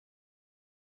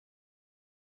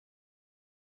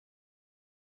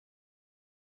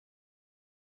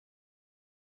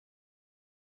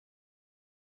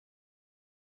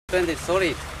suspended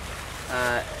solid.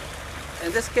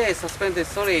 In this case, suspended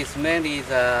solid is mainly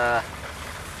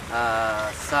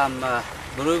some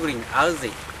blue-green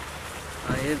algae.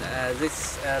 In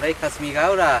this Lake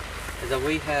Kasumigaura,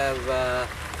 we have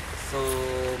so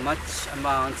much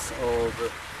amounts of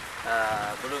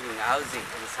blue-green algae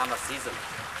in summer season.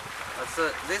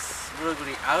 So this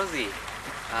blue-green algae,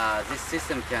 this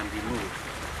system can remove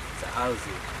the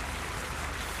algae.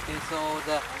 Okay, so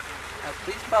the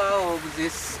principle of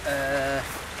this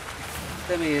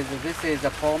system is this is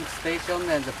a pump station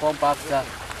and the pump up the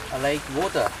lake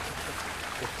water,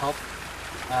 the top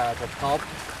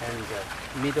and the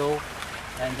middle,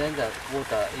 and then the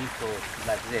water inflows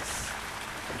like this.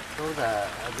 So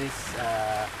this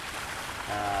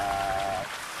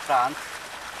plant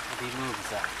removes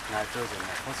the nitrogen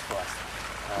and phosphorus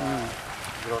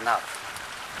grown up.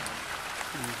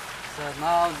 So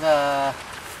now the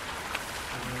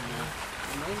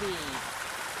maybe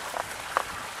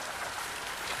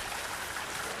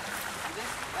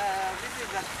this is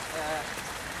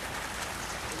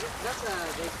that's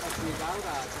Lake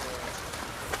Kasumigaura,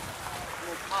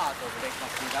 part of Lake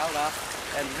Kasumigaura,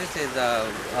 and this is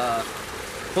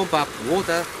pump up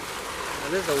water.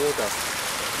 This is the water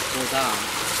go down.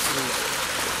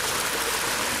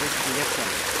 This injection.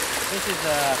 This is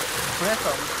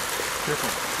pressure.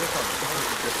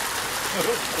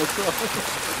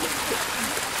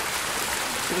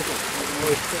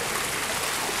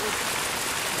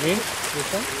 Means this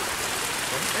one?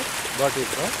 What is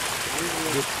that?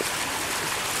 This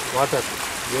water.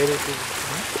 Where it is?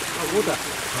 Water.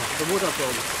 The water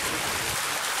from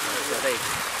the lake.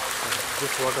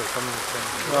 This water coming from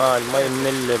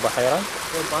من البحيرة.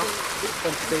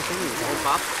 Pump station. Pump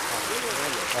up.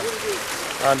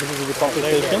 And this is the pump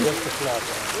station. Yes,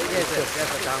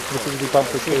 This is the pump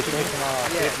station.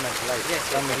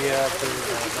 From here to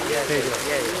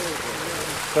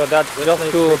So that's just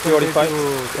to purify.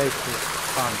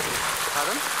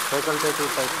 Pardon? Faculty to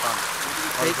type pump.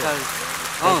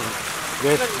 Oh.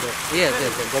 Yes. Yes.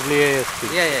 WASP.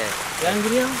 Yeah.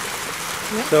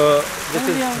 So this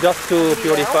is just to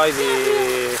purify the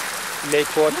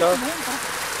lake water.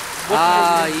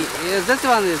 Yes, that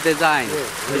one is designed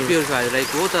to purify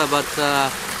lake water, but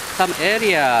some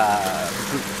area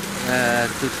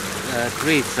to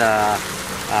treat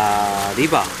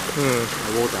river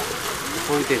water,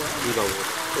 polluted river water.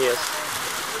 Yes.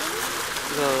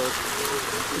 So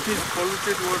it is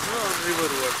polluted water or river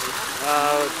water?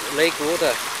 Lake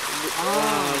water.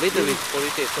 Little bit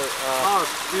polluted. So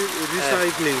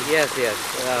recycling. Yes.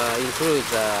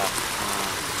 Includes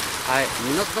high,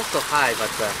 not so high,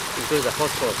 but includes the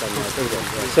phosphorus and nitrogen.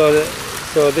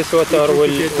 So this water will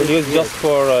use just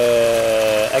for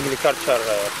agriculture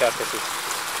purposes,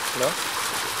 no?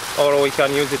 Or we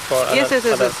can use it for Yes.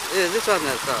 other. This one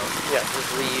as well. Yeah. This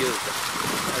we use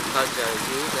agriculture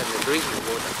use and drinking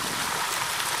water.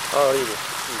 Oh, really?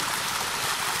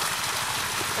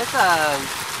 It's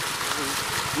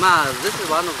this is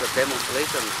one of the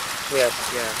demonstrations. Yes.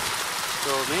 Yeah.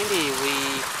 So mainly we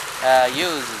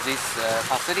use these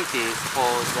facilities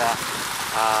for the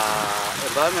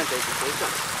environment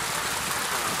education.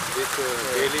 This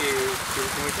daily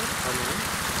kilometer? How many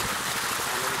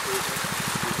kilometers?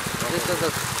 This is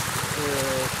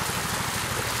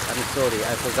I'm sorry,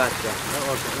 I forgot that.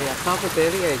 Yeah, surface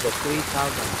area is 3,000.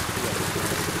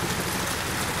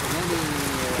 Many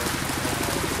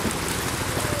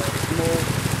small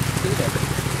students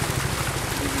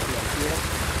here.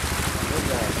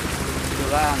 To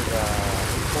learn the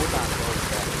importance of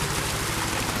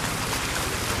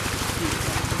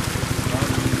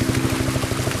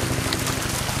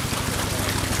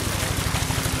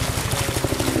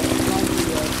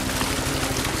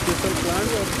Special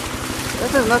plant or?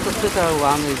 This is not a special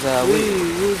one. We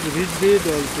use reed bed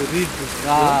also. Reed.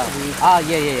 Yeah.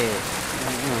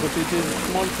 But it is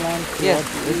small plant. Yes,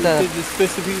 it is a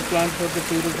specific plant for the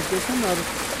purification or?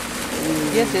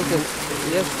 Yes.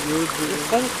 The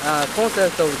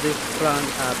concept of this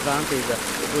plant is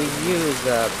we use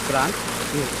plant,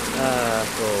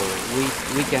 so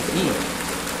we can eat.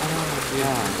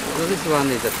 So this one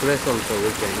is a crescent, so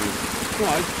we can eat.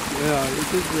 No, it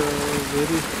is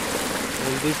very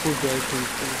healthy food. I think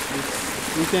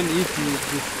we can eat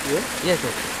this. Yeah. Yes.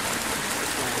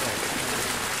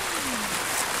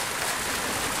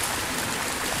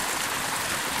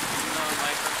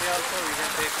 My country also we can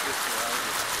take this.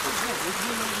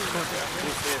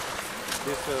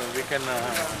 This we can.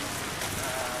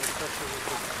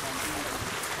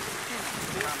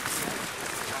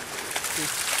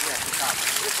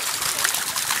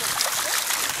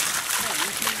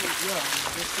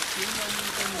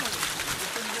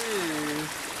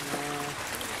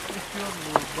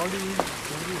 body is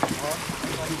very hot,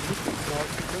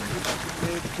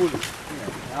 full.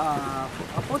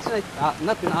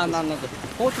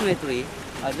 Fortunately,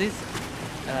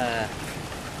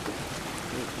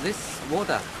 this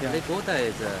water, Yeah. this water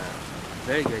is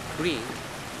very good, clean.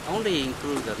 Only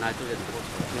include the nitrogen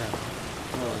phosphorus. Yeah.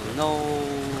 No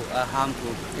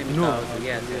harmful chemicals.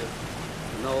 Yes. yes.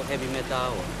 No heavy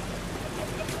metal.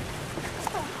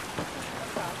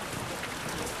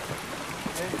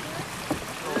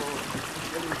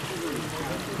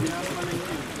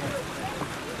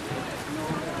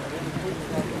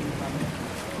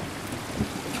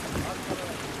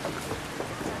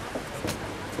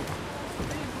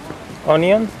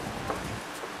 Onion.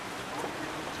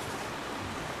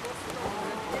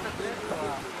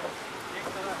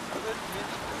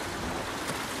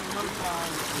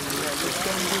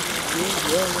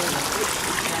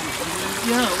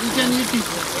 Yeah, we can eat it.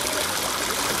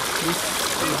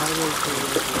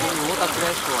 Water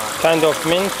fresh or Kind of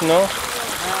mint, no?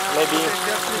 Maybe.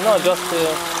 No, just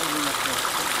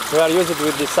we are using it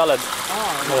with the salad.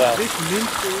 Yeah. This mint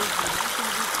is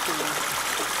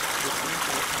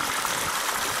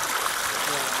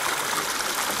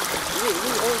we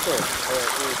also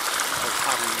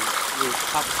use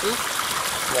cup soup.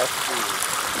 Yes.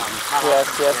 Salad.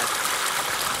 Yes, yes.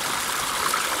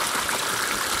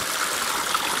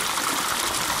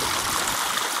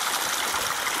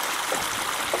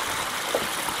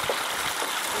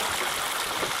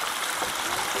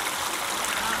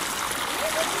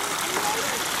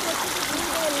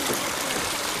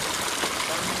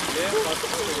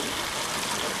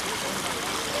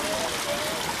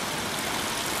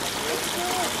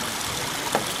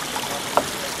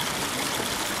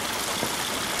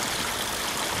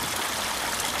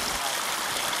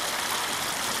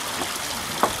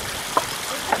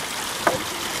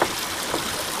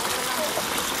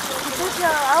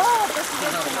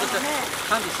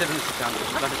管理してるんですよ、ちゃんと。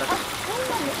言われたと。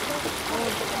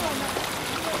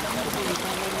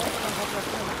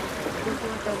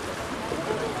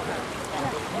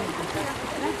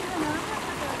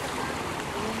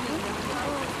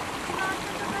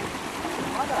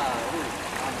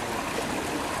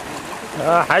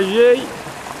Ah, حجي.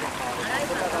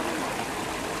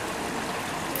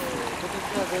 今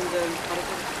年は全然枯れ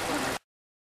てることはない。